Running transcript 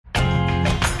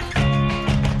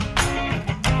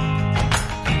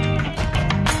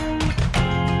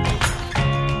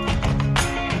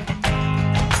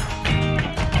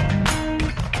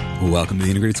Welcome to the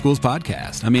Integrated Schools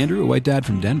Podcast. I'm Andrew, a white dad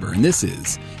from Denver, and this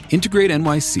is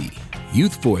IntegrateNYC,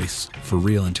 Youth Voice for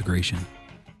Real Integration.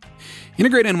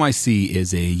 IntegrateNYC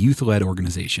is a youth-led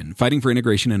organization fighting for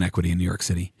integration and equity in New York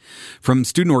City. From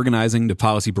student organizing to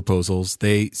policy proposals,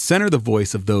 they center the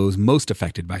voice of those most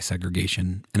affected by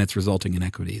segregation and its resulting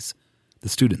inequities, the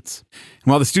students.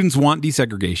 And while the students want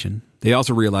desegregation, they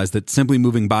also realize that simply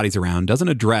moving bodies around doesn't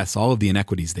address all of the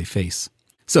inequities they face.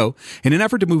 So, in an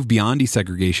effort to move beyond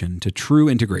desegregation to true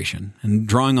integration, and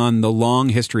drawing on the long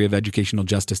history of educational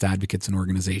justice advocates and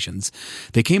organizations,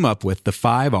 they came up with the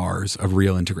 5 R's of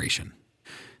real integration.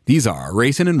 These are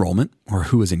race and enrollment, or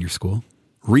who is in your school;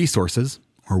 resources,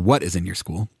 or what is in your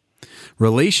school;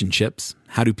 relationships,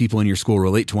 how do people in your school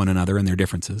relate to one another and their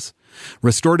differences;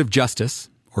 restorative justice,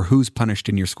 or who's punished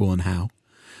in your school and how;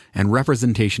 and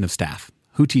representation of staff,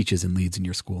 who teaches and leads in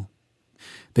your school.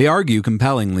 They argue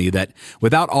compellingly that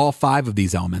without all 5 of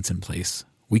these elements in place,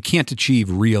 we can't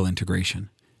achieve real integration,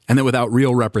 and that without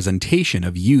real representation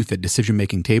of youth at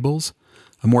decision-making tables,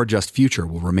 a more just future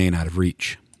will remain out of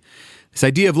reach. This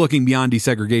idea of looking beyond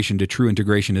desegregation to true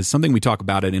integration is something we talk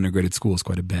about at Integrated Schools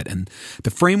quite a bit, and the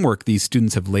framework these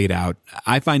students have laid out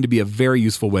I find to be a very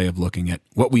useful way of looking at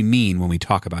what we mean when we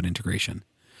talk about integration.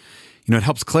 It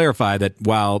helps clarify that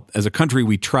while as a country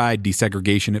we tried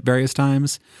desegregation at various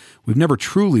times, we've never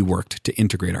truly worked to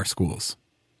integrate our schools.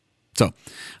 So,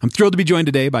 I'm thrilled to be joined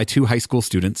today by 2 high school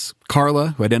students,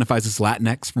 Carla, who identifies as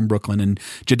Latinx from Brooklyn, and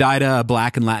Jedidah, a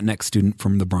Black and Latinx student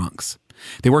from the Bronx.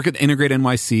 They work at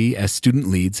IntegrateNYC as student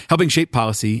leads, helping shape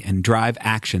policy and drive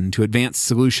action to advance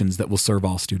solutions that will serve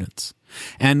all students.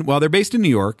 And while they're based in New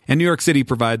York, and New York City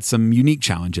provides some unique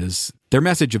challenges, their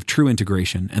message of true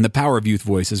integration and the power of youth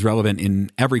voice is relevant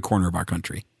in every corner of our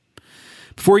country.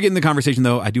 Before we get in the conversation,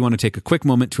 though, I do want to take a quick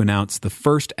moment to announce the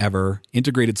first ever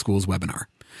Integrated Schools webinar,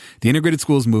 the Integrated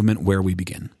Schools Movement Where We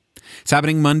Begin. It's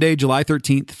happening Monday, July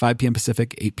 13th, 5 p.m.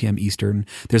 Pacific, 8 p.m. Eastern.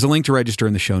 There's a link to register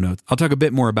in the show notes. I'll talk a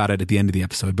bit more about it at the end of the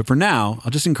episode, but for now,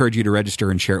 I'll just encourage you to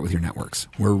register and share it with your networks.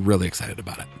 We're really excited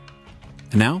about it.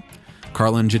 And now,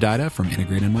 Carla and Jedidah from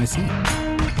IntegrateNYC.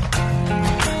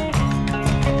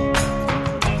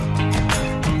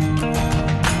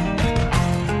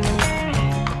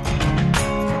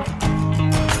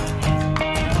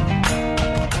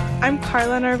 I'm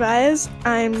Carla Narvaez.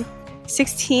 I'm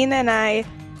 16 and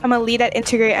I'm a lead at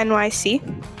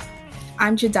IntegrateNYC.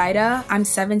 I'm Jedidah. I'm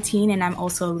 17 and I'm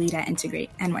also a lead at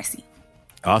IntegrateNYC.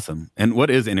 Awesome. And what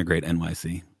is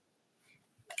IntegrateNYC?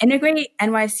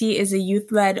 IntegrateNYC is a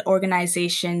youth-led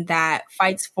organization that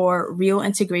fights for real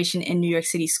integration in New York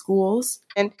City schools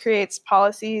and creates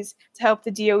policies to help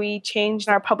the DOE change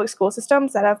our public school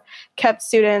systems that have kept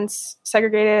students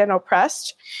segregated and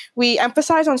oppressed. We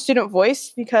emphasize on student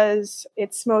voice because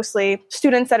it's mostly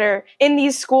students that are in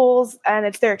these schools and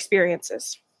it's their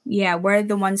experiences. Yeah, we're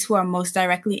the ones who are most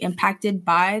directly impacted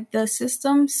by the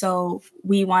system, so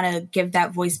we want to give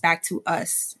that voice back to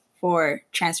us for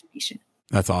transformation.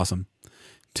 That's awesome.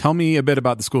 Tell me a bit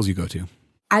about the schools you go to.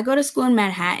 I go to school in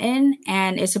Manhattan,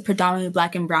 and it's a predominantly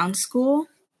Black and brown school.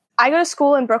 I go to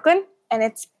school in Brooklyn, and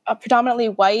it's a predominantly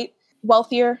white,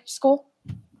 wealthier school.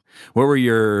 Have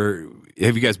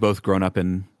you guys both grown up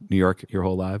in New York your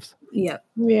whole lives? Yep.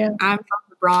 Yeah. I'm from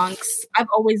the Bronx. I've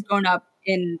always grown up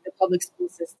in the public school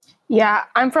system. Yeah,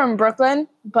 I'm from Brooklyn,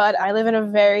 but I live in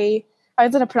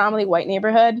a predominantly white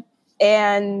neighborhood.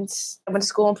 And I went to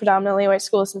school in predominantly white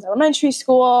schools since elementary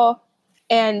school.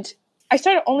 And I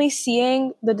started only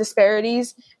seeing the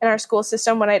disparities in our school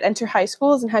system when I'd enter high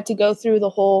schools and had to go through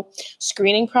the whole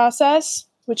screening process,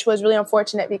 which was really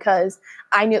unfortunate because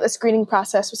I knew the screening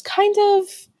process was kind of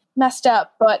messed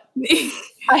up, but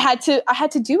I had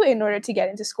to do it in order to get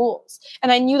into schools.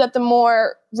 And I knew that the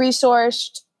more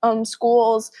resourced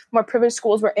schools, more privileged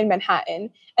schools were in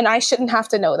Manhattan. And I shouldn't have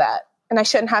to know that. And I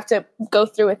shouldn't have to go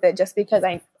through with it just because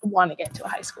I want to get into a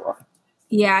high school.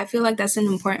 Yeah, I feel like that's an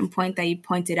important point that you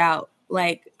pointed out.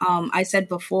 Like I said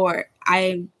before,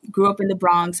 I grew up in the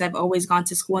Bronx. I've always gone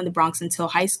to school in the Bronx until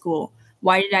high school.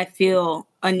 Why did I feel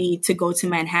a need to go to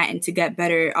Manhattan to get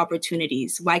better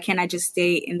opportunities? Why can't I just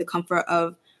stay in the comfort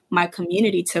of my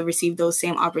community to receive those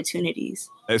same opportunities?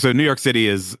 So New York City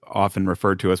is often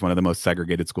referred to as one of the most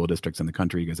segregated school districts in the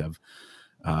country. You guys have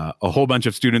a whole bunch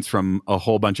of students from a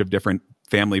whole bunch of different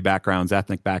family backgrounds,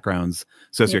 ethnic backgrounds,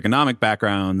 socioeconomic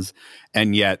backgrounds,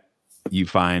 and yet you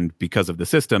find because of the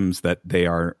systems that they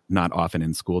are not often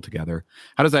in school together.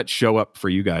 How does that show up for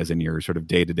you guys in your sort of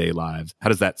day-to-day lives? How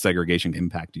does that segregation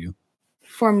impact you?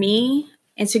 For me,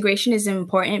 integration is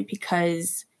important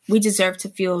because we deserve to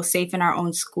feel safe in our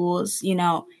own schools. You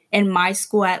know, in my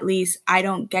school, at least, I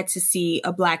don't get to see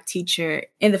a Black teacher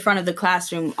in the front of the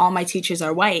classroom. All my teachers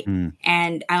are white,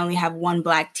 and I only have one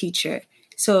Black teacher.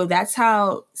 So that's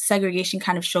how segregation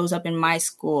kind of shows up in my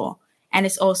school. And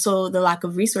it's also the lack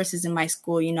of resources in my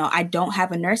school. You know, I don't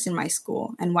have a nurse in my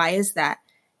school. And why is that?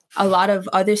 A lot of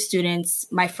other students,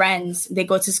 my friends, they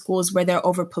go to schools where they're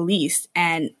over-policed.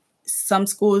 And some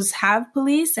schools have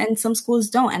police and some schools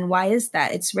don't. And why is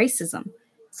that? It's racism.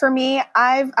 For me,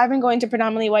 I've been going to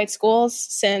predominantly white schools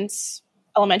since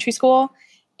elementary school.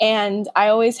 And I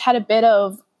always had a bit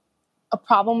of a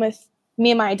problem with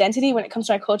me and my identity when it comes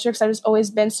to my culture, because I've just always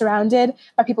been surrounded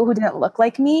by people who didn't look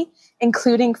like me,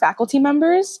 including faculty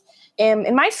members.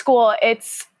 In my school,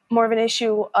 it's more of an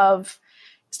issue of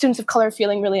students of color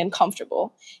feeling really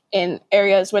uncomfortable in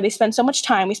areas where they spend so much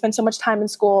time. We spend so much time in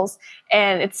schools,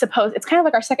 and it's kind of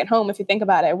like our second home if you think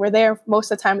about it. We're there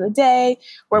most of the time of the day.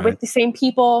 We're with the same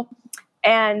people.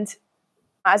 And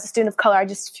as a student of color, I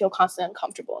just feel constantly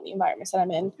uncomfortable in the environments that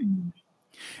I'm in.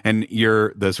 And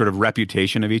the sort of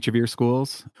reputation of each of your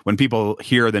schools, when people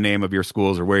hear the name of your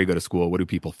schools or where you go to school, what do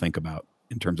people think about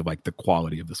in terms of like the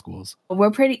quality of the schools? We're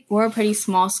a pretty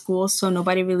small school, so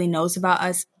nobody really knows about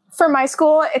us. For my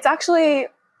school,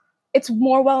 it's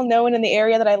more well known in the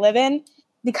area that I live in,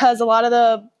 because a lot of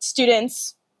the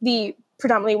students, the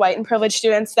predominantly white and privileged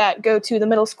students that go to the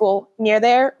middle school near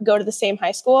there, go to the same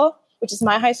high school, which is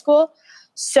my high school.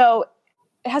 So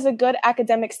it has a good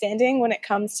academic standing when it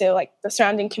comes to like the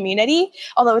surrounding community,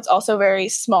 although it's also very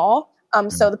small.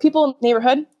 So the people in the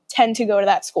neighborhood tend to go to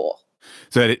that school.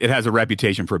 So it has a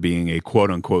reputation for being a quote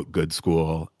unquote good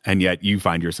school, and yet you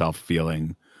find yourself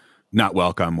feeling not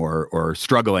welcome or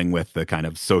struggling with the kind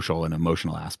of social and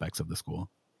emotional aspects of the school.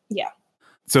 Yeah.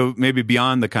 So maybe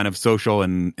beyond the kind of social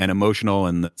and emotional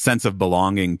and the sense of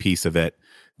belonging piece of it,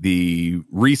 the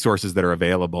resources that are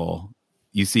available,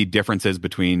 you see differences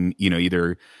between,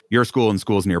 either your school and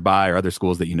schools nearby or other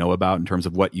schools that you know about in terms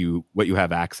of what you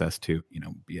have access to,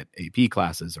 be it AP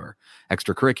classes or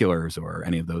extracurriculars or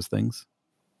any of those things?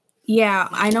 Yeah,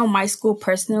 I know my school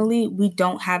personally, we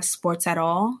don't have sports at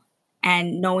all.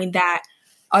 And knowing that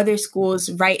other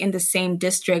schools right in the same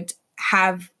district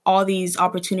have all these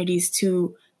opportunities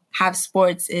to have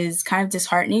sports is kind of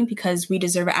disheartening, because we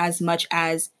deserve it as much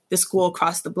as the school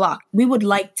across the block. We would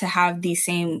like to have these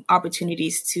same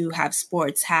opportunities to have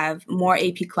sports, have more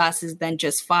AP classes than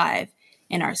just 5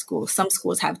 in our school. Some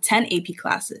schools have 10 AP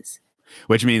classes.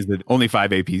 Which means that only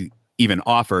 5 AP even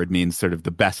offered means sort of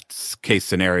the best case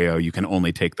scenario, you can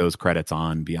only take those credits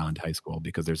on beyond high school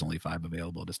because there's only 5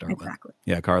 available to start with.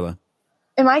 Yeah, Carla.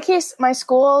 In my case, my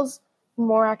school's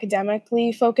more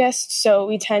academically focused, so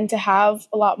we tend to have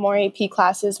a lot more AP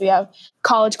classes. We have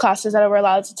college classes that we're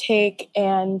allowed to take,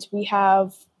 and we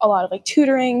have a lot of like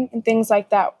tutoring and things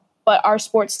like that. But our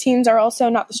sports teams are also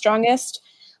not the strongest.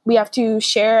 We have to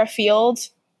share a field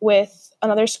with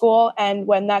another school, and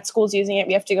when that school's using it,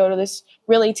 we have to go to this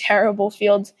really terrible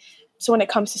field. So when it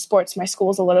comes to sports, my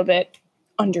school's a little bit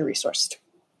under-resourced.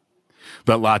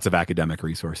 But lots of academic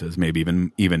resources, maybe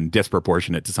even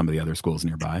disproportionate to some of the other schools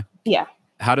nearby. Yeah.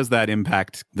 How does that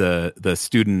impact the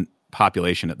student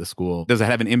population at the school? Does it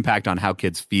have an impact on how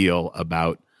kids feel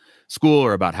about school,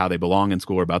 or about how they belong in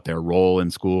school, or about their role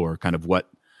in school, or kind of what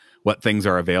things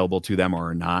are available to them or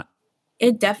are not?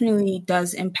 It definitely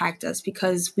does impact us,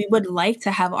 because we would like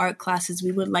to have art classes.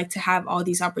 We would like to have all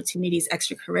these opportunities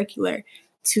extracurricular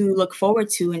to look forward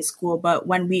to in school. But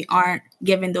when we aren't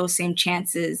given those same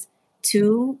chances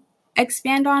to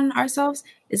expand on ourselves,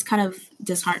 it's kind of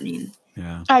disheartening.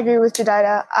 Yeah, I agree with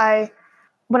Jedidah.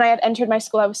 When I had entered my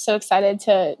school, I was so excited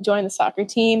to join the soccer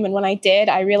team. And when I did,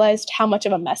 I realized how much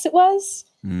of a mess it was.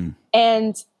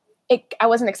 And I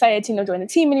wasn't excited to join the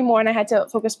team anymore, and I had to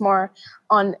focus more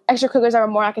on extracurriculars that were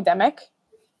more academic.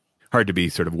 Hard to be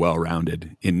sort of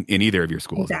well-rounded in either of your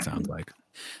schools, exactly. It sounds like.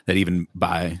 That even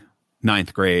by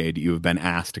 9th grade, you have been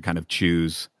asked to kind of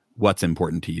choose what's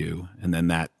important to you. And then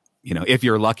that, if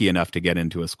you're lucky enough to get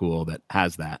into a school that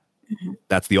has that,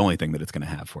 that's the only thing that it's going to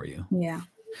have for you. Yeah.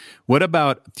 What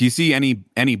about, do you see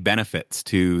any benefits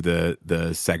to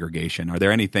the segregation? Are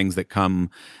there any things that come,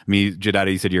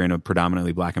 Jedidah, you said you're in a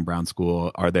predominantly Black and brown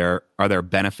school. Are there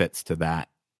benefits to that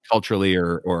culturally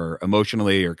or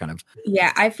emotionally, or kind of?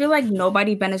 Yeah, I feel like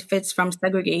nobody benefits from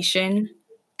segregation.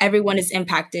 Everyone is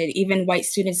impacted. Even white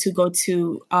students who go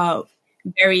to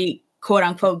very quote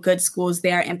unquote good schools,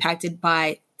 they are impacted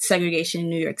by segregation in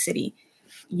New York City.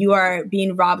 You are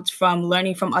being robbed from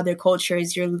learning from other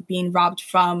cultures. You're being robbed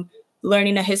from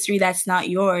learning a history that's not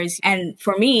yours. And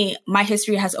for me, my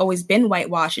history has always been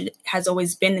whitewashed. It has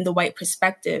always been in the white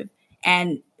perspective.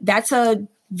 And that's a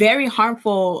very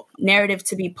harmful narrative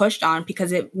to be pushed on,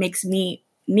 because it makes me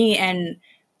and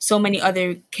so many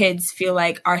other kids feel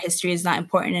like our history is not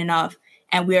important enough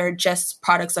and we are just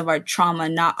products of our trauma,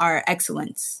 not our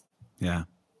excellence. Yeah,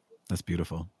 that's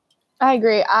beautiful. I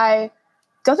agree. I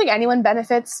don't think anyone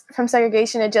benefits from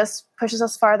segregation. It just pushes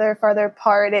us farther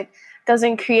apart. It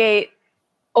doesn't create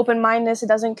open-mindedness. It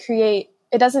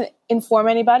doesn't inform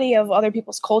anybody of other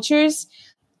people's cultures.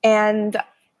 And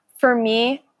for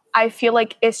me, I feel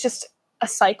like it's just a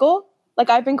cycle. Like,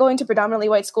 I've been going to predominantly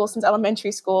white school since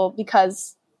elementary school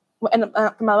because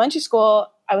from elementary school,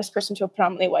 I was pushed into a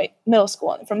predominantly white middle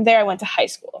school. And from there, I went to high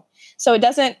school. So it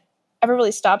doesn't ever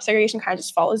really stop. Segregation kind of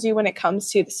just follows you when it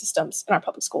comes to the systems in our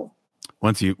public school.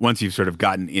 Once you've sort of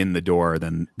gotten in the door,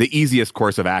 then the easiest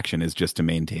course of action is just to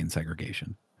maintain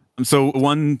segregation. So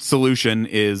one solution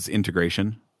is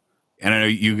integration. And I know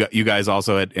you guys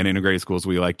also at integrated schools,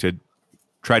 we like to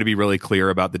try to be really clear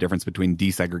about the difference between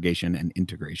desegregation and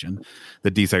integration.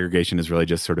 The desegregation is really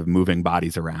just sort of moving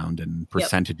bodies around and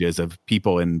percentages of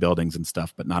people in buildings and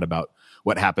stuff, but not about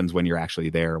what happens when you're actually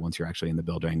there, once you're actually in the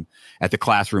building at the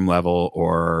classroom level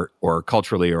or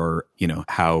culturally, or, you know,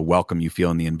 how welcome you feel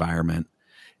in the environment.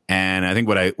 And I think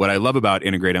what I love about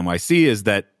IntegrateNYC is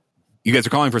that you guys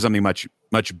are calling for something much,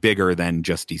 much bigger than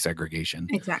just desegregation.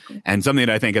 Exactly. And something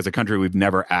that I think as a country, we've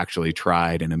never actually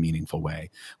tried in a meaningful way.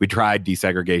 We tried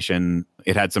desegregation.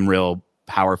 It had some real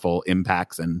powerful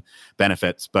impacts and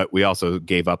benefits, but we also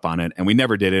gave up on it. And we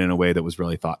never did it in a way that was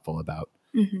really thoughtful about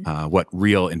what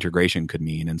real integration could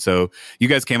mean. And so you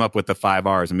guys came up with the 5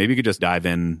 R's, and maybe you could just dive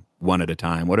in one at a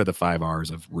time. What are the 5 R's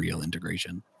of real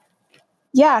integration?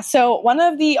 Yeah, so one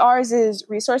of the R's is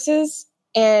resources.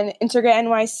 And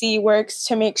IntegrateNYC works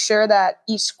to make sure that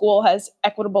each school has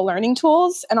equitable learning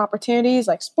tools and opportunities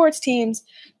like sports teams,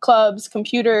 clubs,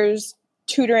 computers,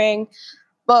 tutoring,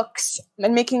 books,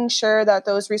 and making sure that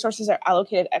those resources are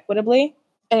allocated equitably.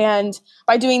 And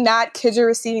by doing that, kids are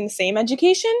receiving the same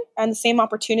education and the same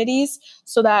opportunities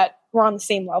so that we're on the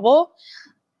same level.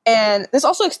 And this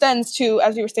also extends to,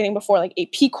 as we were stating before, like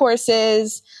AP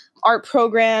courses, art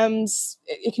programs.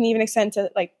 It can even extend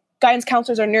to like guidance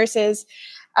counselors or nurses,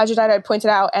 as your dad had pointed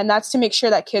out, and that's to make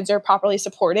sure that kids are properly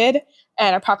supported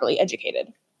and are properly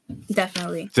educated.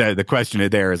 Definitely. So the question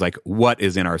there is like, what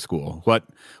is in our school?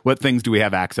 What things do we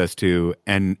have access to?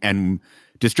 And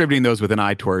distributing those with an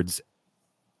eye towards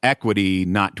equity,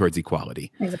 not towards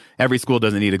equality. Exactly. Every school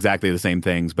doesn't need exactly the same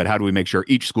things, but how do we make sure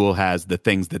each school has the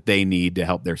things that they need to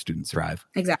help their students thrive?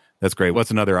 Exactly. That's great. What's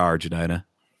another R, Jedidah?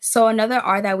 So another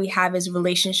R that we have is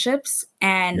relationships.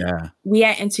 And we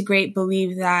at Integrate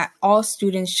believe that all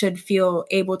students should feel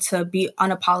able to be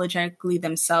unapologetically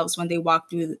themselves when they walk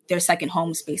through their second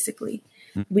homes, basically.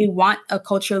 Mm-hmm. We want a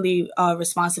culturally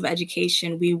responsive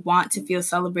education. We want to feel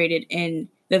celebrated in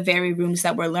the very rooms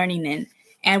that we're learning in.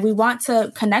 And we want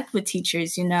to connect with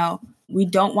teachers, you know. We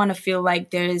don't want to feel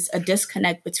like there's a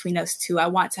disconnect between us two. I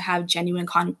want to have genuine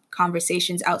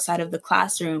conversations outside of the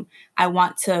classroom. I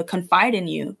want to confide in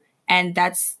you. And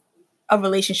that's a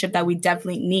relationship that we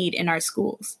definitely need in our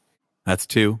schools. That's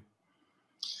 2.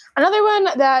 Another one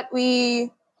that we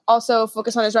also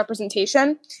focus on is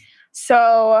representation.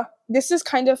 So this is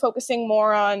kind of focusing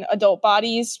more on adult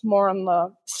bodies, more on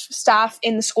the staff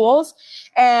in the schools.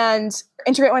 And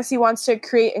IntegrateNYC wants to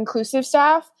create inclusive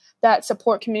staff that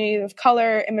support communities of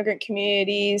color, immigrant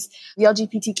communities, the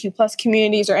LGBTQ plus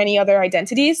communities, or any other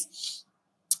identities.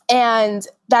 And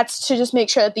that's to just make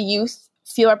sure that the youth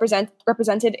feel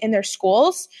represented in their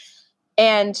schools.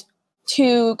 And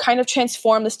to kind of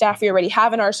transform the staff we already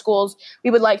have in our schools, we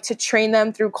would like to train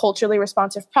them through culturally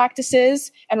responsive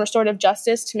practices and restorative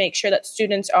justice to make sure that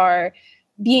students are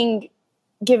being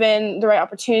given the right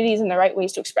opportunities and the right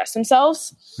ways to express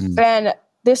themselves. And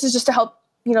this is just to help,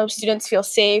 you know, students feel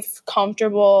safe,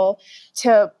 comfortable,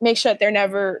 to make sure that they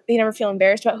never feel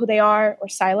embarrassed about who they are or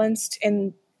silenced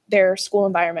in their school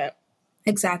environment.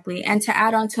 Exactly. And to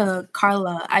add on to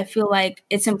Carla, I feel like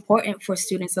it's important for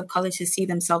students of color to see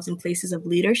themselves in places of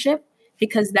leadership,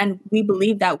 because then we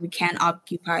believe that we can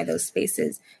occupy those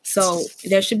spaces. So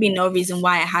there should be no reason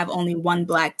why I have only one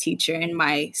Black teacher in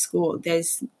my school.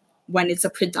 When it's a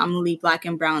predominantly Black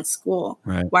and brown school,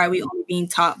 right? Why are we only being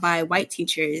taught by white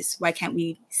teachers? Why can't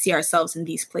we see ourselves in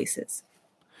these places?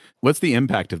 What's the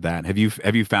impact of that? Have you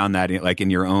found that in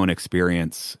your own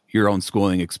experience, your own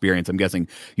schooling experience? I'm guessing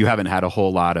you haven't had a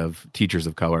whole lot of teachers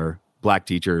of color, Black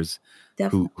teachers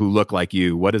who look like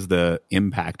you. What is the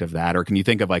impact of that? Or can you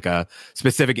think of like a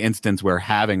specific instance where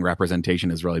having representation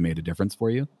has really made a difference for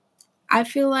you? I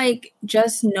feel like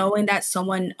just knowing that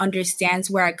someone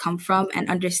understands where I come from and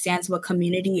understands what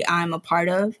community I'm a part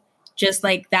of, just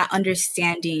like that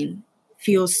understanding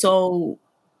feels so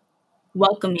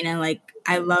welcoming, and like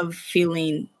I love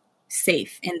feeling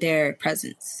safe in their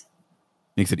presence.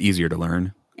 Makes it easier to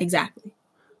learn. Exactly.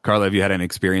 Carla, have you had any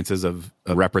experiences of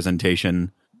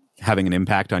representation having an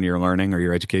impact on your learning or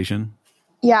your education?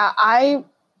 Yeah, I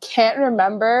can't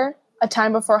remember a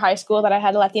time before high school that I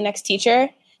had a Latinx teacher.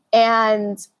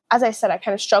 And as I said, I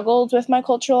kind of struggled with my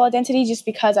cultural identity just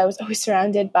because I was always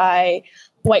surrounded by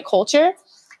white culture.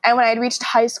 And when I had reached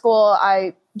high school,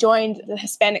 I joined the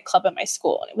Hispanic club at my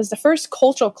school. And it was the first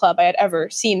cultural club I had ever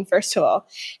seen, first of all.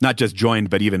 Not just joined,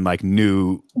 but even like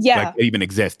knew, like even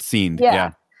exist, seen.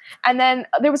 Yeah. And then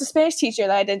there was a Spanish teacher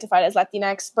that identified as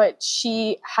Latinx, but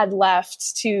she had left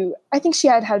I think she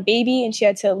had a baby and she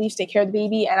had to leave to take care of the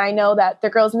baby. And I know that the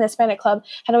girls in the Hispanic club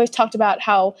had always talked about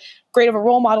how great of a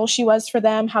role model she was for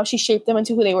them, how she shaped them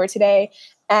into who they were today.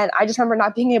 And I just remember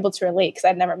not being able to relate because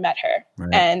I'd never met her.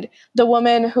 Right. And the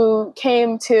woman who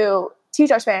came to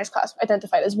teach our Spanish class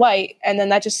identified as white. And then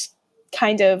that just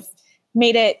kind of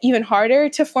made it even harder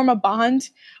to form a bond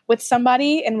with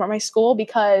somebody in my school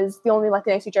because the only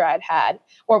Latinx teacher I'd had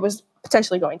or was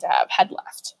potentially going to have had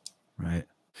left. Right.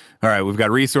 All right. We've got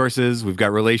resources. We've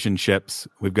got relationships.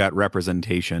 We've got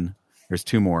representation. There's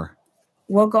two more.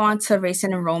 We'll go on to race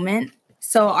and enrollment.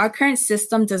 So our current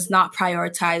system does not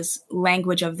prioritize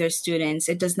language of their students.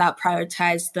 It does not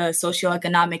prioritize the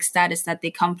socioeconomic status that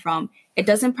they come from. It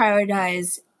doesn't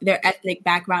prioritize their ethnic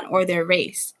background or their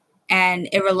race. And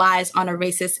it relies on a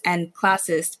racist and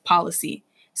classist policy.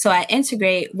 So at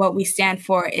Integrate, what we stand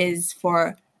for is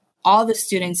for all the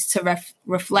students to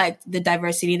reflect the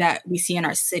diversity that we see in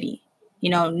our city. You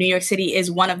know, New York City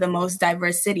is one of the most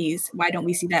diverse cities. Why don't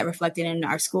we see that reflected in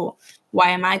our school? Why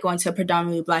am I going to a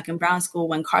predominantly Black and brown school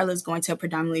when Carla's going to a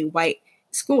predominantly white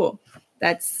school?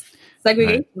 That's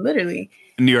segregation, right. Literally.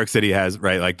 New York City has,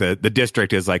 right, like the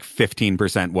district is like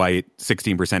 15% white,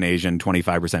 16% Asian,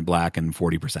 25% Black, and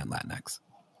 40% Latinx.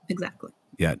 Exactly.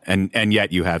 Yeah. And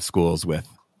yet you have schools with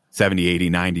 70, 80,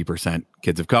 90%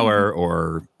 kids of color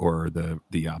or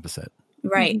the opposite.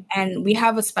 Right. And we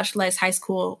have a specialized high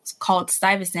school called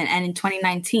Stuyvesant. And in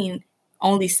 2019,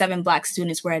 only 7 Black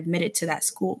students were admitted to that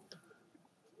school.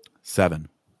 Seven.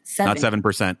 Not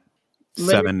 7%.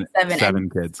 Literally seven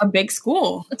kids. A big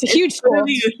school. It's a huge school.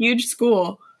 Really a huge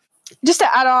school. Just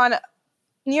to add on,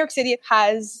 New York City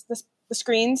has the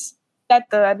screens that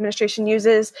the administration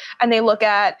uses, and they look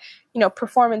at,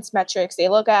 performance metrics. They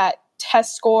look at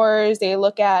test scores. They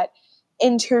look at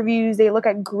interviews. They look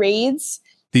at grades.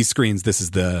 These screens, this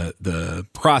is the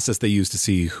process they use to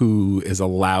see who is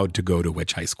allowed to go to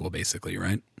which high school, basically,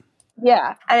 right?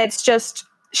 Yeah. And it's just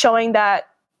showing that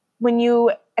when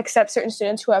you accept certain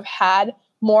students who have had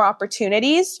more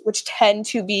opportunities, which tend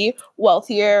to be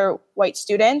wealthier white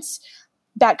students,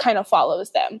 that kind of follows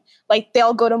them. Like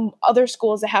they'll go to other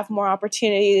schools that have more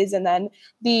opportunities, and then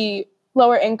the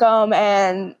lower income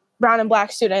and brown and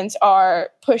Black students are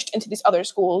pushed into these other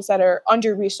schools that are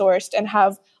under-resourced and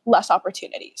have less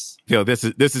opportunities. This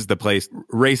is the place,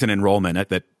 race and enrollment,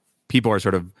 that people are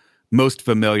sort of most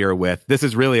familiar with. This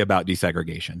is really about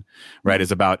desegregation, right?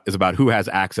 Is about who has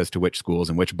access to which schools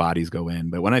and which bodies go in.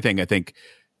 But I think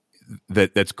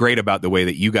that's great about the way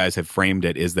that you guys have framed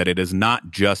it is that it is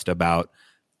not just about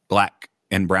Black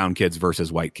and brown kids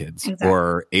versus white kids, exactly,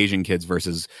 or Asian kids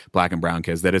versus Black and brown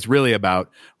kids, that it's really about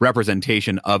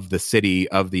representation of the city,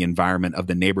 of the environment, of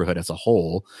the neighborhood as a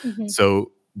whole. Mm-hmm.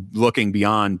 So looking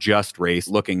beyond just race,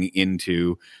 looking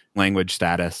into language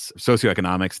status,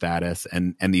 socioeconomic status,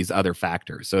 and these other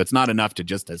factors. So it's not enough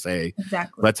to say,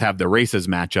 exactly, let's have the races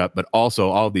match up, but also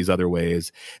all of these other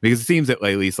ways, because it seems at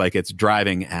least like it's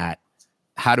driving at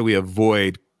how do we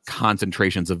avoid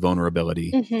concentrations of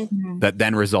vulnerability, mm-hmm, that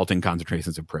then result in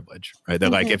concentrations of privilege, right?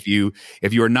 That, mm-hmm, like if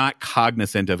you are not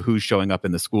cognizant of who's showing up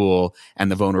in the school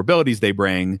and the vulnerabilities they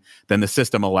bring, then the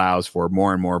system allows for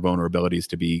more and more vulnerabilities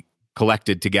to be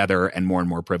collected together and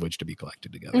more privilege to be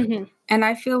collected together. Mm-hmm. And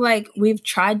I feel like we've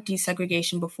tried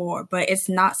desegregation before, but it's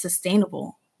not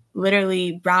sustainable.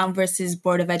 Literally, Brown versus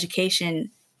Board of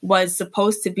Education was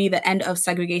supposed to be the end of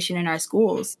segregation in our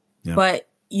schools. Yeah. But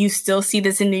you still see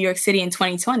this in New York City in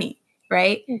 2020,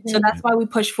 right? Mm-hmm. So that's why we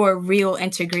push for real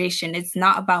integration. It's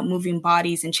not about moving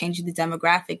bodies and changing the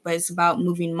demographic, but it's about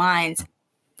moving minds.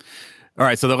 All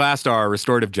right, so the last are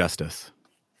restorative justice.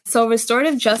 So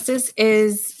restorative justice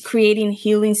is creating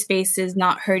healing spaces,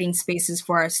 not hurting spaces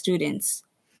for our students.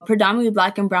 Predominantly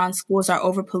Black and brown schools are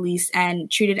over-policed and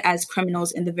treated as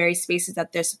criminals in the very spaces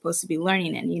that they're supposed to be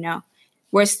learning in,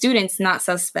 We're students, not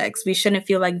suspects. We shouldn't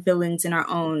feel like villains in our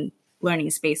own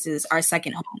learning spaces, our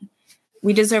second home.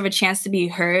 We deserve a chance to be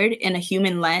heard in a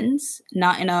human lens,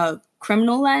 not in a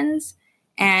criminal lens.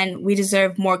 And we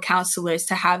deserve more counselors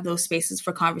to have those spaces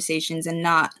for conversations and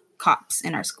not cops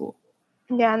in our school.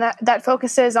 Yeah, and that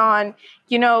focuses on,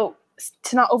 to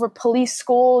not over police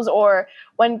schools, or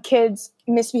when kids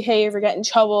misbehave or get in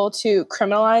trouble to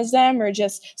criminalize them or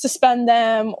just suspend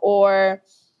them or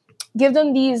give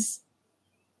them these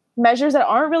measures that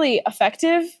aren't really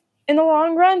effective in the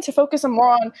long run, to focus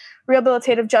more on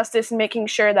rehabilitative justice and making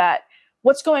sure that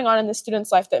what's going on in the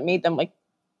student's life that made them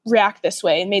react this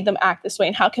way and made them act this way,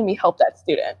 and how can we help that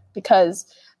student? Because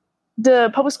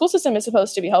the public school system is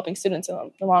supposed to be helping students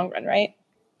in the long run, right?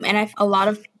 And a lot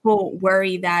of people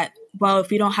worry that, well,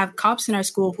 if we don't have cops in our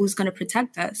school, who's going to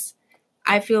protect us?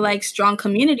 I feel like strong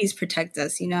communities protect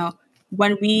us.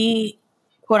 When we,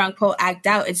 quote unquote, act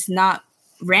out, it's not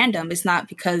random. It's not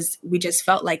because we just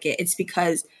felt like it. It's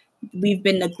because we've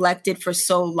been neglected for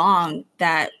so long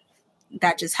that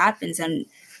just happens. And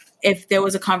if there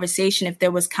was a conversation, if there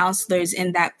was counselors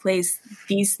in that place,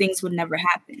 these things would never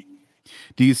happen.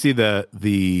 Do you see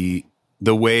the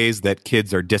ways that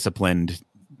kids are disciplined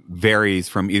varies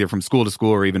from either from school to school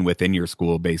or even within your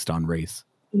school based on race?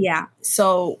 Yeah.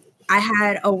 So I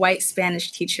had a white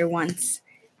Spanish teacher once,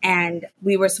 and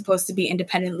we were supposed to be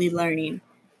independently learning,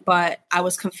 but I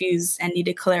was confused and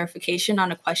needed clarification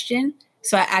on a question.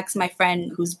 So I asked my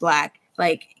friend who's Black,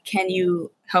 can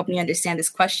you help me understand this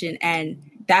question? And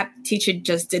that teacher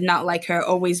just did not like her,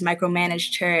 always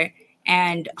micromanaged her,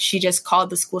 and she just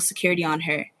called the school security on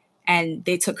her, and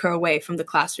they took her away from the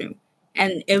classroom.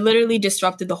 And it literally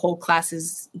disrupted the whole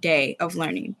class's day of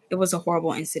learning. It was a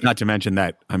horrible incident. Not to mention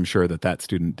that I'm sure that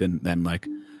student didn't then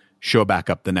show back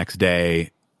up the next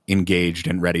day engaged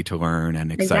and ready to learn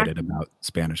and excited about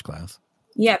Spanish class.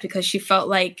 Yeah, because she felt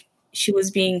like she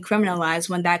was being criminalized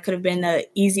when that could have been an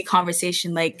easy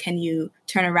conversation. Can you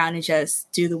turn around and just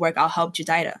do the work? I'll help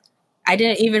Jadida. I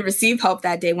didn't even receive help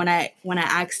that day when I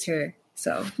asked her.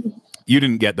 So you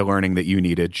didn't get the learning that you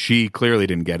needed. She clearly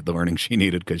didn't get the learning she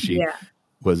needed because she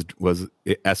was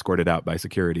escorted out by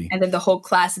security. And then the whole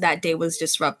class that day was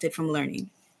disrupted from learning.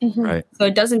 Mm-hmm. Right. So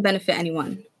it doesn't benefit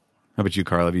anyone. How about you,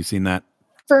 Carl? Have you seen that?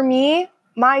 For me,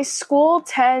 my school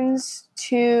tends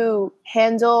to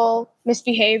handle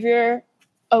misbehavior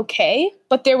okay.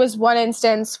 But there was one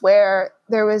instance where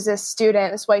there was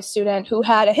this white student, who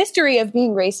had a history of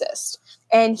being racist.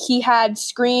 And he had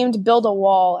screamed, "Build a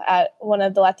wall," at one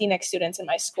of the Latinx students in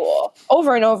my school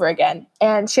over and over again.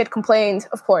 And she had complained,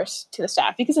 of course, to the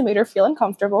staff because it made her feel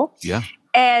uncomfortable. Yeah.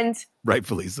 And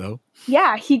rightfully so.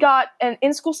 Yeah, he got an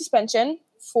in-school suspension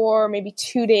for maybe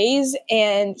 2 days.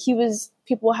 And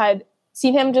people had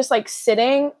seen him just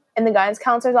sitting in the guidance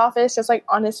counselor's office, just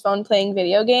on his phone playing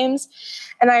video games.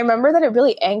 And I remember that it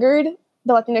really angered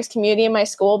the Latinx community in my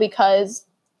school because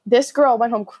this girl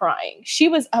went home crying. She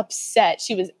was upset.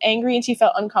 She was angry and she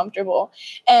felt uncomfortable.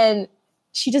 And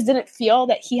she just didn't feel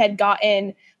that he had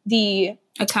gotten the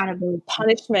accountability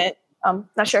punishment.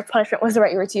 Not sure if punishment was the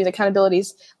right word to use. Accountability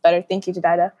is better. Thank you,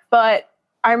 Jadida. But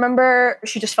I remember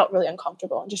she just felt really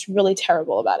uncomfortable and just really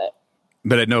terrible about it.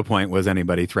 But at no point was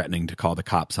anybody threatening to call the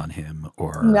cops on him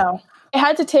or... No. It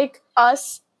had to take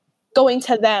us going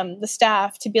to them, the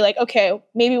staff, to be like, okay,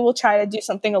 maybe we'll try to do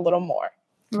something a little more.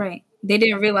 Right. They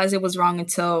didn't realize it was wrong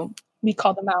until we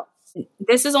called them out.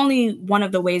 This is only one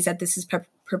of the ways that this is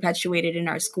perpetuated in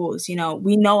our schools.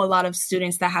 We know a lot of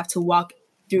students that have to walk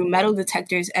through metal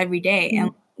detectors every day. Mm-hmm.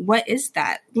 And what is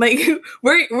that? We're here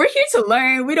to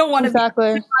learn. We don't want to be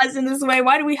criminalized in this way.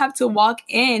 Why do we have to walk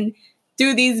in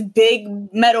through these big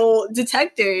metal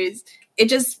detectors? It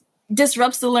just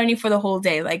disrupts the learning for the whole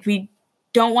day. We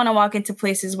don't want to walk into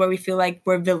places where we feel like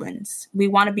we're villains. We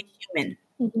want to be human.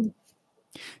 Mm-hmm.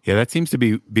 Yeah, that seems to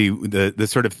be the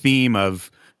sort of theme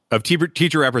of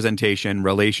teacher representation,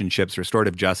 relationships,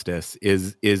 restorative justice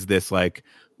is this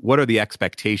what are the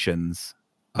expectations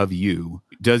of you?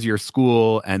 Does your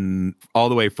school and all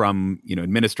the way from,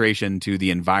 administration to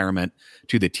the environment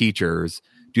to the teachers,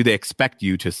 do they expect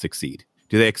you to succeed?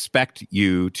 Do they expect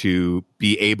you to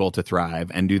be able to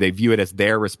thrive? And do they view it as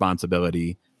their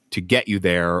responsibility to get you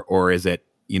there? Or is it,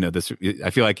 this, I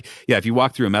feel like, if you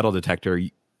walk through a metal detector,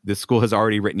 the school has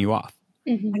already written you off.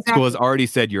 Mm-hmm. The school has already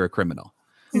said you're a criminal.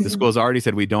 Mm-hmm. The school has already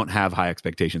said we don't have high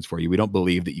expectations for you. We don't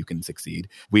believe that you can succeed.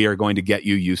 We are going to get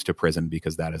you used to prison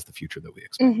because that is the future that we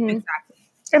expect. Mm-hmm. Exactly.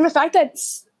 And the fact that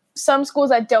some schools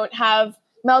that don't have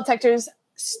metal detectors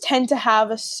tend to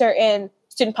have a certain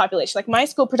student population. My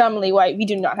school, predominantly white, we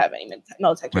do not have any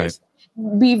metal detectors.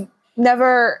 Right. We've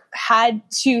never had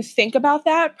to think about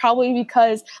that, probably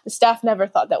because the staff never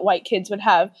thought that white kids would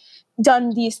have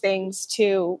done these things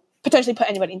to potentially put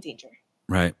anybody in danger.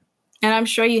 Right. And I'm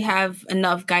sure you have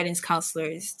enough guidance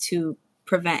counselors to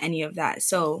prevent any of that.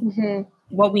 So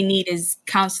what we need is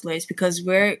counselors, because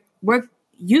we're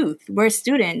youth, we're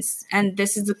students, and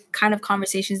this is the kind of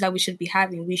conversations that we should be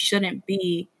having. We shouldn't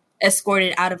be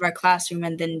escorted out of our classroom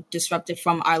and then disrupted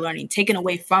from our learning, taken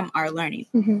away from our learning.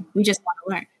 We just want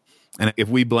to learn. And if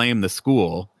we blame the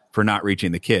school for not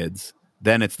reaching the kids,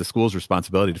 then it's the school's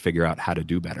responsibility to figure out how to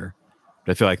do better.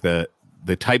 But I feel like the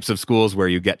types of schools where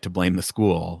you get to blame the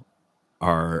school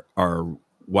are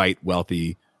white,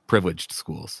 wealthy, privileged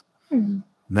schools. And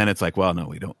then it's like, well, no,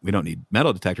 we don't need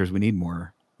metal detectors. We need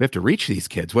more. We have to reach these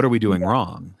kids. What are we doing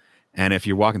wrong? And if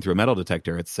you're walking through a metal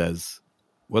detector, it says,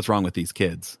 what's wrong with these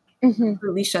kids?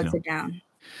 Really shuts it down.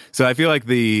 So I feel like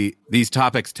these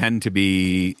topics tend to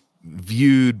be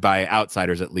viewed by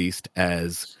outsiders, at least,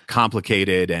 as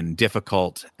complicated and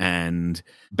difficult and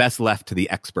best left to the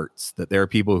experts, that there are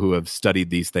people who have studied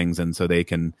these things and so they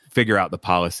can figure out the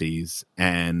policies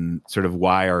and sort of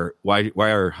why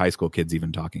are high school kids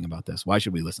even talking about this? Why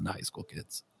should we listen to high school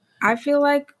kids? I feel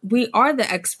like we are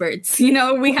the experts. We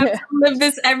have to live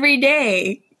this every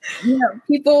day.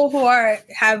 People who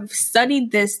have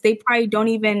studied this, they probably don't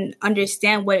even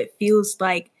understand what it feels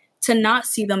like to not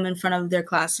see them in front of their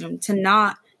classroom, to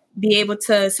not be able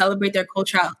to celebrate their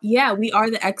culture. Yeah, we are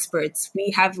the experts.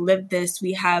 We have lived this.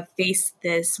 We have faced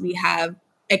this. We have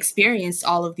experienced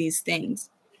all of these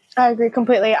things. I agree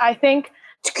completely. I think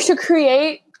to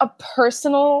create a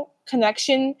personal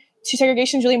connection to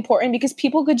segregation is really important, because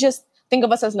people could just think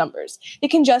of us as numbers. They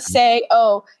can just say,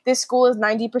 oh, this school is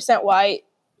 90% white,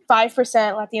 5%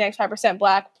 Latinx, 5%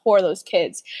 Black, poor those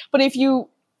kids. But if you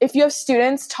have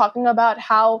students talking about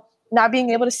how not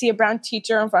being able to see a brown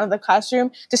teacher in front of the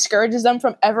classroom discourages them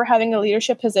from ever having a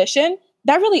leadership position,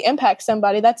 that really impacts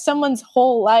somebody. That's someone's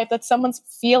whole life. That's someone's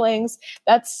feelings.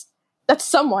 That's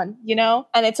someone,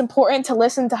 And it's important to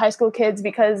listen to high school kids,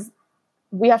 because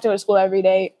we have to go to school every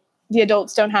day. The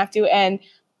adults don't have to. And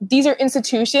these are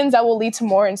institutions that will lead to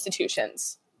more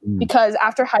institutions. Because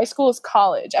after high school is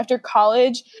college. After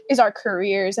college is our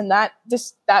careers, and that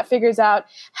figures out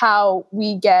how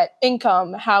we get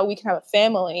income, how we can have a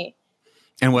family.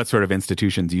 And what sort of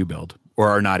institutions you build or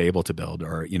are not able to build,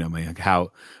 or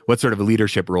what sort of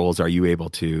leadership roles are you able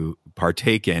to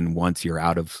partake in once you're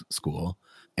out of school,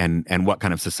 and what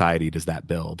kind of society does that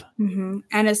build?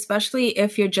 And especially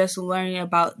if you're just learning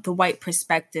about the white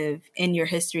perspective in your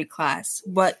history class,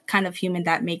 what kind of human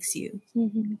that makes you.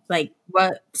 Like,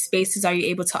 what spaces are you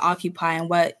able to occupy, and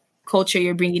what culture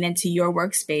you're bringing into your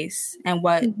workspace, and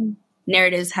what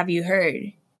narratives have you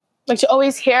heard? Like, to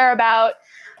always hear about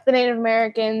the Native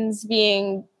Americans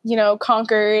being,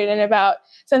 conquered, and about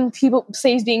some people,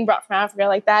 slaves being brought from Africa,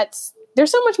 like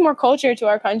there's so much more culture to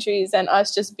our countries than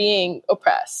us just being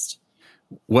oppressed.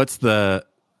 What's the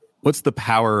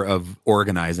power of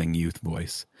organizing youth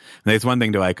voice? And it's one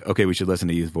thing to okay, we should listen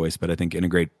to youth voice, but I think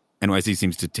Integrate NYC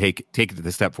seems to take it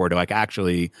the step forward to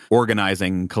actually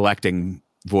organizing, collecting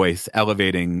voice,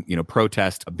 elevating,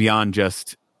 protest beyond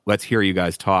just let's hear you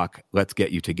guys talk, let's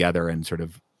get you together and sort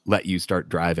of let you start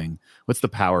driving. What's the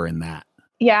power in that?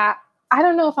 Yeah. I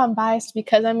don't know if I'm biased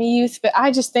because I'm a youth, but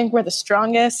I just think we're the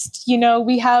strongest.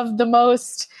 We have the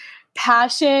most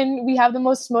passion. We have the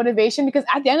most motivation, because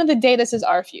at the end of the day, this is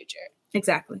our future.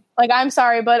 Exactly. I'm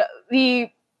sorry, but the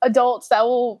adults that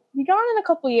will be gone in a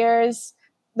couple years,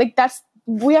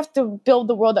 we have to build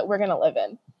the world that we're going to live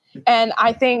in. And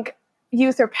I think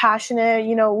youth are passionate.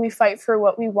 We fight for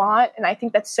what we want. And I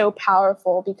think that's so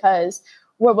powerful, because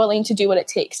we're willing to do what it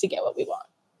takes to get what we want.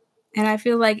 And I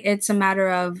feel like it's a matter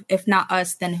of, if not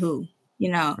us, then who?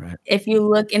 Right. If you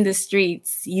look in the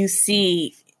streets, you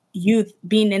see youth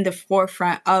being in the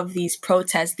forefront of these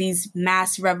protests, these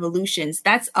mass revolutions.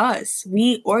 That's us.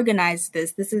 We organized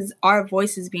this. This is our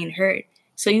voices being heard.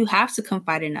 So you have to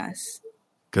confide in us.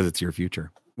 Because it's your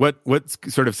future. What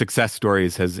sort of success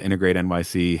stories has Integrate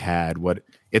NYC had?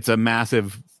 It's a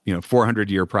massive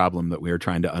 400-year problem that we are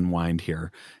trying to unwind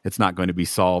here. It's not going to be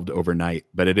solved overnight,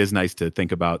 but it is nice to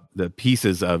think about the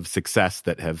pieces of success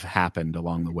that have happened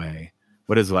along the way.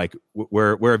 What is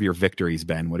where have your victories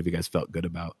been? What have you guys felt good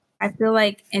about? I feel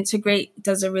like Integrate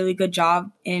does a really good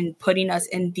job in putting us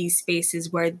in these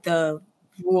spaces where the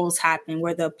rules happen,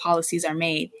 where the policies are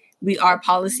made. We are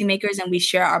policymakers, and we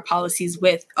share our policies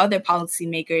with other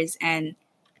policymakers, and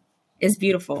it's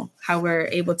beautiful how we're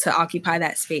able to occupy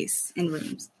that space in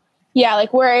rooms. Yeah,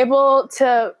 we're able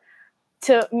to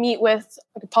meet with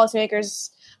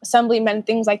policymakers, assemblymen,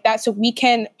 things like that, so we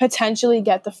can potentially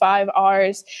get the 5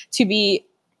 Rs to be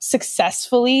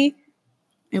successfully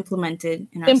implemented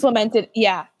in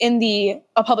the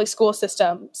public school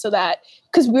system, so that,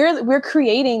 because we're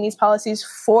creating these policies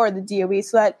for the DOE,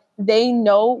 so that they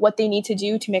know what they need to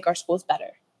do to make our schools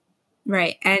better.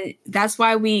 Right. And that's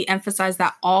why we emphasize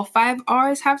that all 5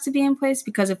 R's have to be in place,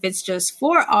 because if it's just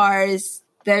 4 R's,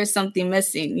 there's something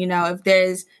missing. You know, if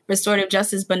there's restorative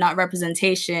justice but not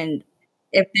representation,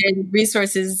 if there's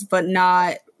resources but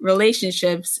not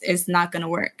relationships, it's not going to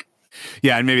work.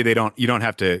 Yeah, and maybe you don't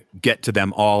have to get to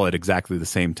them all at exactly the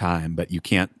same time, but you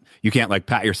can't like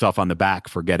pat yourself on the back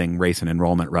for getting race and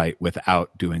enrollment right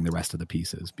without doing the rest of the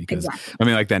pieces. Because Exactly. I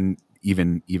mean, like then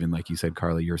even like you said,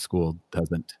 Carly, your school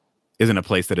isn't a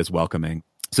place that is welcoming.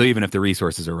 So even if the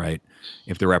resources are right,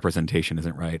 if the representation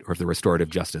isn't right, or if the restorative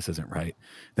justice isn't right,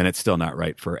 then it's still not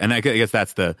right for. And I guess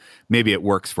that's maybe it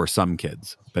works for some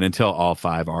kids, but until all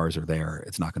 5 R's are there,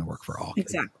 it's not going to work for all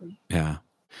kids. Exactly. Yeah.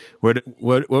 What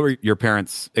were your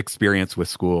parents' experience with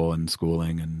school and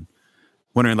schooling? And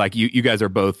wondering, like, you guys are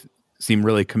both seem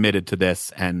really committed to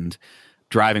this and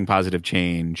driving positive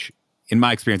change. In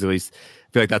my experience, at least,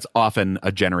 I feel like that's often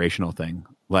a generational thing.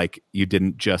 Like, you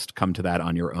didn't just come to that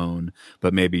on your own,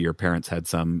 but maybe your parents had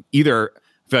some, either,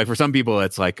 I feel like for some people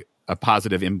it's like a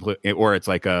positive input, or it's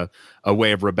like a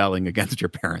way of rebelling against your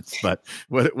parents. But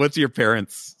what's your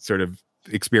parents' sort of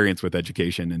experience with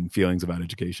education and feelings about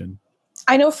education?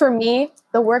 I know for me,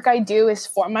 the work I do is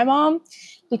for my mom,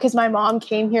 because my mom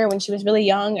came here when she was really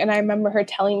young. And I remember her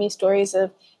telling me stories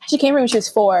of, she came here when she was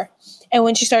 4. And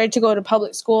when she started to go to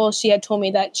public school, she had told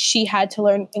me that she had to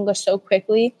learn English so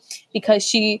quickly because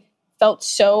she felt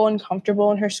so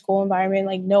uncomfortable in her school environment.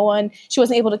 Like she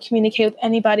wasn't able to communicate with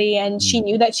anybody. And she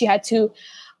knew that she had to,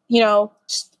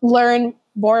 learn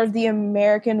more of the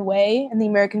American way and the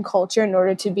American culture in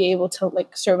order to be able to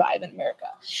like survive in America.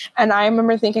 And I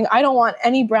remember thinking, I don't want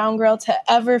any brown girl to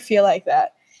ever feel like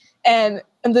that. And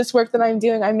in this work that I'm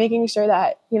doing, I'm making sure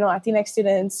that, Latinx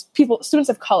students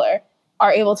of color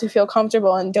are able to feel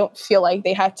comfortable and don't feel like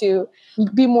they have to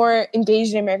be more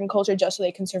engaged in American culture just so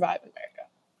they can survive in America.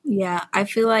 Yeah, I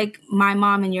feel like my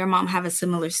mom and your mom have a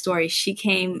similar story. She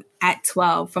came at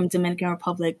 12 from Dominican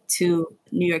Republic to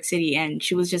New York City, and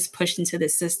she was just pushed into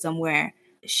this system where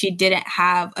she didn't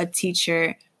have a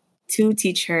teacher to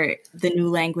teach her the new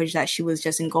language that she was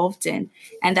just engulfed in.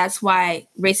 And that's why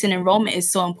race and enrollment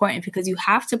is so important, because you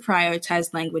have to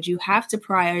prioritize language. You have to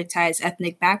prioritize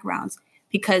ethnic backgrounds,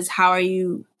 because how are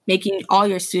you making all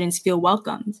your students feel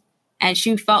welcomed? And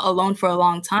she felt alone for a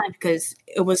long time because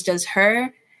it was just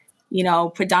her,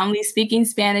 predominantly speaking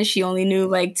Spanish. She only knew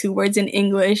like 2 words in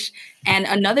English, and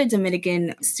another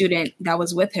Dominican student that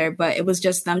was with her, but it was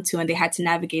just them 2, and they had to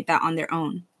navigate that on their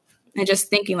own. And just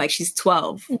thinking, like, she's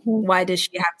 12. Mm-hmm. Why does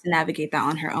she have to navigate that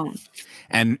on her own?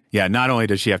 And yeah, not only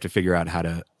does she have to figure out how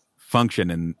to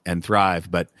function and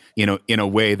thrive, but, in a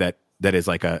way that is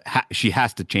like she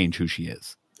has to change who she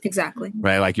is. Exactly.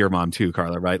 Right. Like your mom too,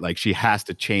 Carla, right? Like she has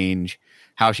to change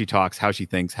how she talks, how she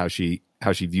thinks, how she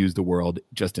views the world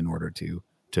just in order to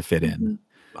fit in.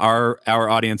 Mm-hmm. Our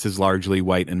audience is largely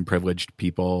white and privileged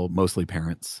people, mostly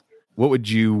parents. What would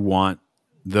you want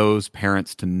those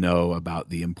parents to know about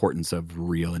the importance of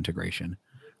real integration?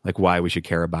 Like why we should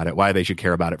care about it, why they should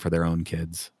care about it for their own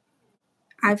kids?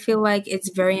 I feel like it's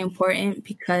very important,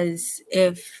 because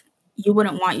if you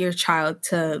wouldn't want your child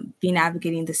to be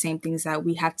navigating the same things that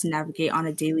we have to navigate on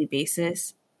a daily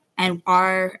basis, and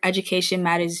our education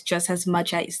matters just as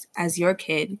much as your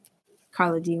kid.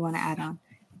 Carla, do you want to add on?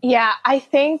 Yeah, I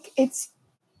think it's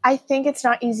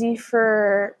not easy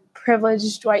for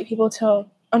privileged white people to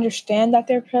understand that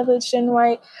they're privileged and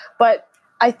white, but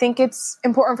I think it's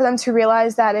important for them to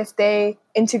realize that if they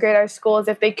integrate our schools,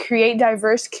 if they create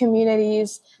diverse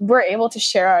communities, we're able to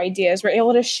share our ideas, we're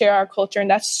able to share our culture, and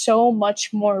that's so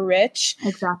much more rich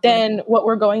than what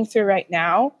we're going through right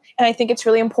now. And I think it's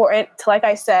really important to, like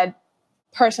I said,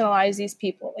 personalize these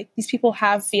people. Like, these people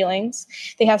have feelings,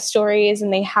 they have stories,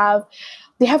 and they have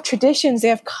traditions, they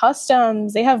have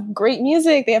customs, they have great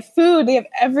music, they have food, they have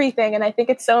everything. And I think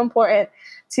it's so important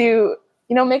to,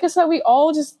 make it so that we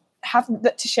all just have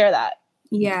to share that.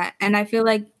 Yeah. And I feel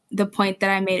like the point that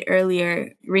I made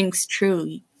earlier rings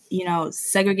true.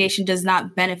 Segregation does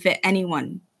not benefit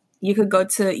anyone. You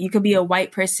could be a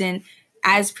white person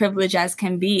as privileged as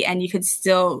can be, and you could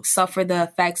still suffer the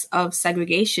effects of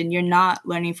segregation. You're not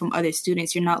learning from other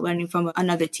students. You're not learning from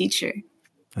another teacher.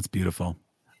 That's beautiful.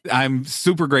 I'm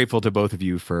super grateful to both of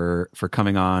you for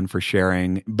coming on, for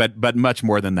sharing, but much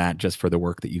more than that, just for the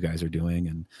work that you guys are doing.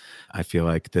 And I feel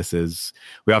like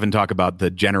we often talk about the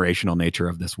generational nature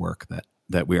of this work,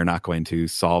 that we are not going to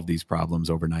solve these problems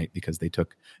overnight because they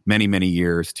took many, many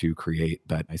years to create.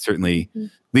 But it certainly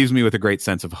leaves me with a great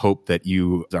sense of hope that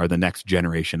you are the next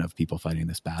generation of people fighting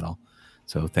this battle.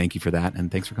 So thank you for that.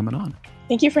 And thanks for coming on.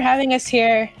 Thank you for having us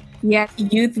here. Yeah,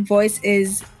 youth voice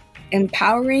is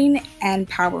empowering and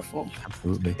powerful.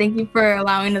 Absolutely. Thank you for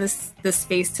allowing us the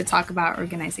space to talk about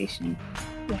organization.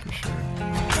 Yeah, for sure.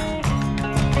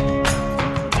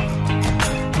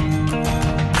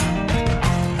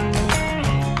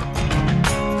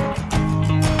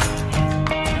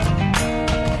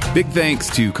 Big thanks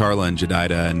to Carla and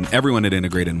Jedidah and everyone at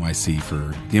IntegrateNYC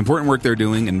for the important work they're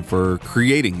doing and for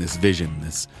creating this vision,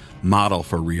 this model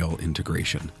for real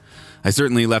integration. I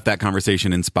certainly left that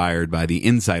conversation inspired by the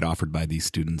insight offered by these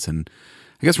students and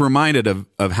I guess reminded of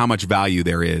how much value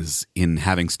there is in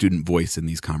having student voice in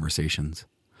these conversations.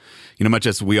 You know, much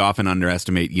as we often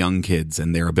underestimate young kids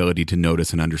and their ability to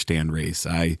notice and understand race,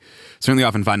 I certainly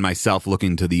often find myself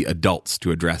looking to the adults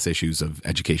to address issues of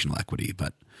educational equity,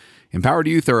 but empowered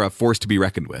youth are a force to be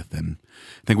reckoned with, and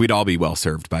I think we'd all be well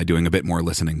served by doing a bit more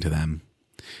listening to them.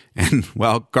 And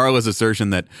while Carla's assertion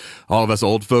that all of us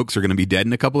old folks are going to be dead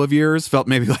in a couple of years felt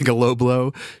maybe like a low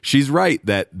blow, she's right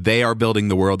that they are building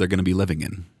the world they're going to be living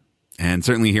in. And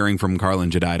certainly hearing from Carla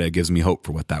and Jedidah gives me hope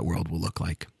for what that world will look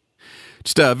like.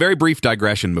 Just a very brief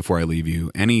digression before I leave you.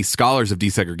 Any scholars of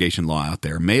desegregation law out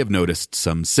there may have noticed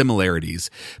some similarities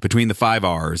between the 5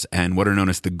 R's and what are known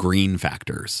as the green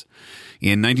factors.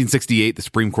 In 1968, the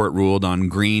Supreme Court ruled on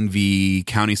Green v.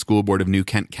 County School Board of New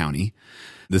Kent County.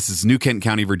 This is New Kent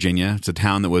County, Virginia. It's a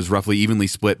town that was roughly evenly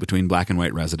split between black and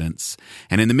white residents.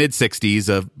 And in the mid-'60s,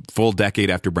 a full decade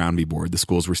after Brown v. Board, the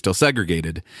schools were still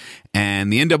segregated.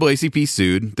 And the NAACP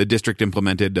sued. The district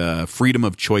implemented a freedom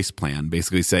of choice plan,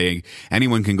 basically saying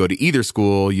anyone can go to either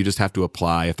school. You just have to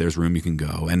apply. If there's room, you can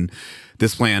go. And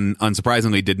this plan,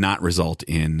 unsurprisingly, did not result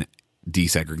in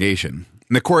desegregation.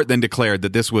 And the court then declared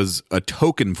that this was a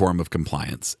token form of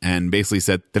compliance and basically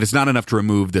said that it's not enough to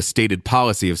remove the stated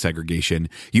policy of segregation.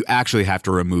 You actually have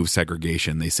to remove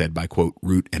segregation, they said, by, quote,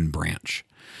 root and branch.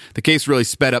 The case really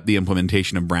sped up the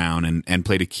implementation of Brown and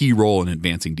played a key role in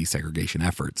advancing desegregation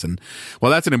efforts. And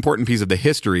while that's an important piece of the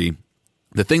history,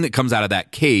 the thing that comes out of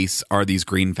that case are these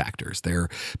green factors. They're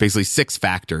basically 6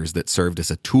 factors that served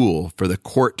as a tool for the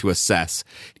court to assess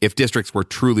if districts were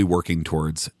truly working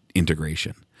towards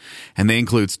integration. And they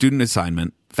include student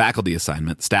assignment, faculty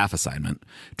assignment, staff assignment,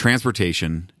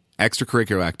 transportation,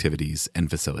 extracurricular activities,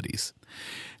 and facilities.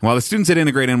 And while the students at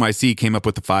IntegrateNYC came up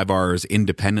with the 5 R's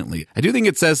independently, I do think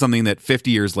it says something that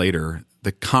 50 years later,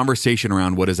 the conversation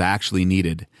around what is actually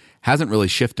needed hasn't really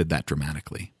shifted that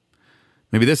dramatically.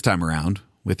 Maybe this time around,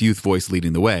 with youth voice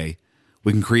leading the way,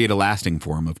 we can create a lasting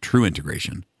form of true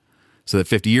integration so that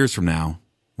 50 years from now,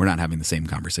 we're not having the same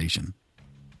conversation.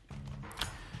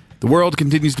 The world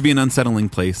continues to be an unsettling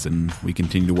place, and we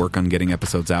continue to work on getting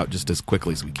episodes out just as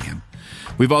quickly as we can.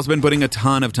 We've also been putting a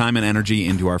ton of time and energy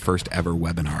into our first ever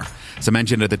webinar. As I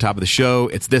mentioned at the top of the show,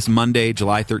 it's this Monday,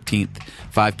 July 13th,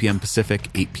 5 p.m. Pacific,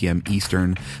 8 p.m.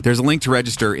 Eastern. There's a link to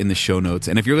register in the show notes,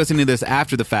 and if you're listening to this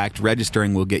after the fact,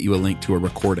 registering will get you a link to a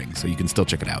recording, so you can still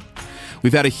check it out.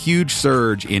 We've had a huge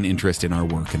surge in interest in our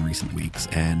work in recent weeks,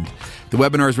 and the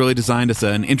webinar is really designed as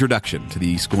an introduction to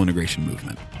the school integration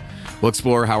movement. We'll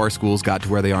explore how our schools got to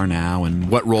where they are now and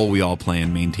what role we all play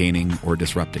in maintaining or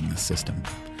disrupting this system.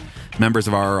 Members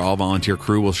of our all-volunteer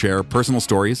crew will share personal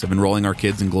stories of enrolling our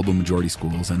kids in global majority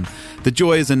schools and the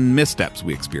joys and missteps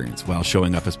we experience while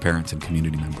showing up as parents and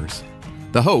community members.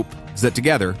 The hope is that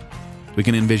together, we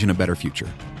can envision a better future,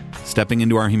 stepping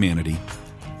into our humanity,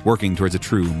 working towards a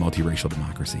true multiracial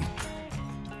democracy.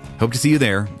 Hope to see you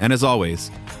there, and as always,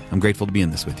 I'm grateful to be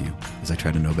in this with you as I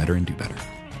try to know better and do better.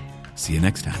 See you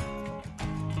next time.